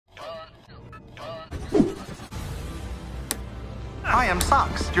am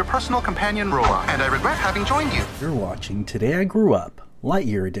Socks, your personal companion robot, and I regret having joined you. You're watching Today I Grew Up,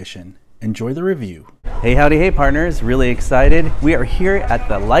 Lightyear Edition. Enjoy the review. Hey, howdy, hey partners, really excited. We are here at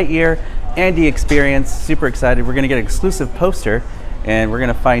the Lightyear Andy experience, super excited. We're gonna get an exclusive poster and we're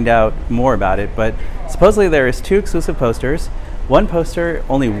gonna find out more about it. But supposedly there is 2 exclusive posters. One poster,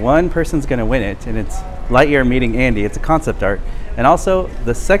 only one person's gonna win it, and it's Lightyear meeting Andy. It's a concept art. And also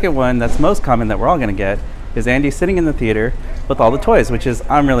the second one that's most common that we're all gonna get is Andy sitting in the theater with all the toys, which is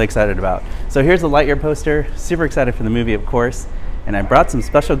I'm really excited about. So here's the Lightyear poster, super excited for the movie, of course. And I brought some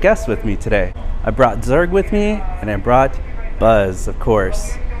special guests with me today. I brought Zerg with me, and I brought Buzz, of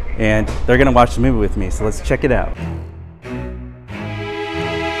course. And they're gonna watch the movie with me, so let's check it out.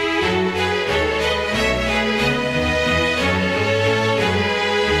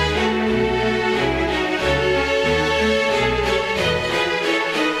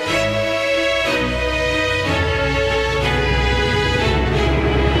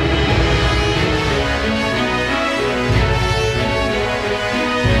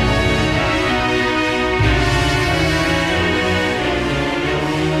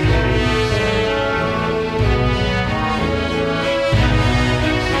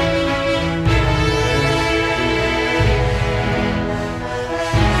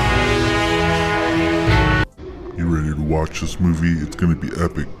 Watch this movie, it's gonna be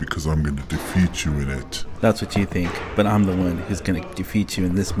epic because I'm gonna defeat you in it. That's what you think, but I'm the one who's gonna defeat you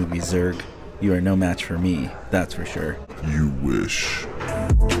in this movie, Zerg. You are no match for me, that's for sure. You wish.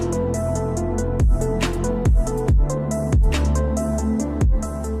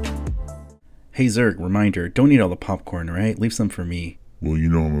 Hey Zerg, reminder, don't eat all the popcorn, right? Leave some for me. Well, you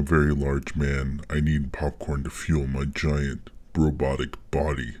know I'm a very large man. I need popcorn to fuel my giant robotic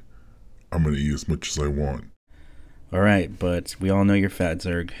body. I'm gonna eat as much as I want. Alright, but we all know you're fat,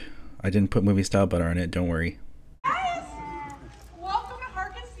 Zerg. I didn't put movie style butter on it, don't worry. Guys, welcome to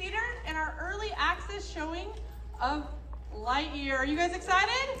Harkins Theater and our early access showing of Lightyear. Are you guys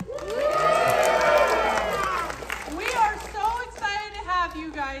excited? We are so excited to have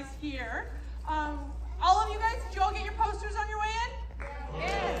you guys here. All of you guys, did you all get your posters on your way in?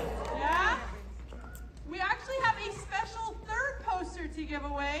 Yes. Yeah? We actually have a special third poster to give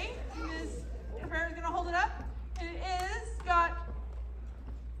away. Ms. Cabrera's gonna hold it up. It is got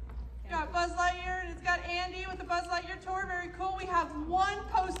Buzz Lightyear, and it's got Andy with the Buzz Lightyear tour. Very cool. We have one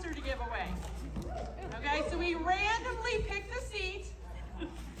poster to give away. Okay, so we randomly picked a seat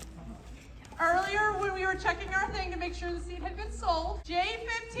earlier when we were checking our thing to make sure the seat had been sold.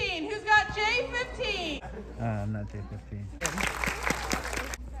 J15. Who's got J15? I'm not J15.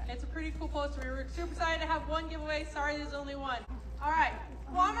 It's a pretty cool poster. We were super excited to have one giveaway. Sorry, there's only one. All right.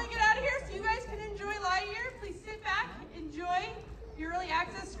 Well, I'm going to get out of here so you guys can enjoy Lightyear. Please sit back, enjoy your early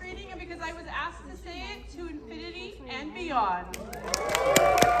access screening, and because I was asked to say it, to infinity and beyond.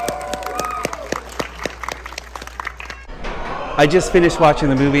 I just finished watching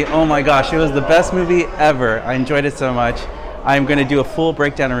the movie. Oh my gosh, it was the best movie ever. I enjoyed it so much. I'm going to do a full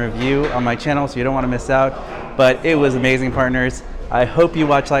breakdown and review on my channel, so you don't want to miss out. But it was amazing, partners. I hope you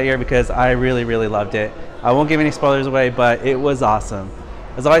watch Lightyear because I really, really loved it. I won't give any spoilers away, but it was awesome.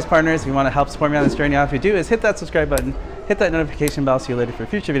 As always, partners, if you want to help support me on this journey, all you have to do is hit that subscribe button, hit that notification bell, see you later for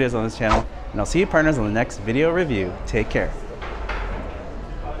future videos on this channel, and I'll see you, partners, on the next video review. Take care.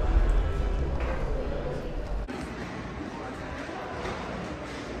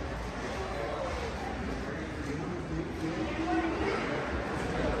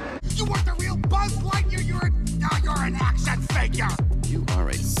 You weren't the real Buzz Lightyear, you're an action figure! You are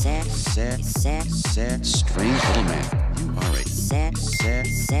a sad, strange little man. You are a sad,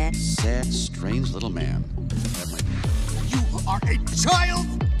 strange little man. You are a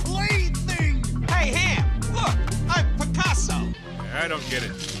child's plaything! Hey, Ham, look, I'm Picasso. I don't get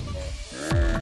it.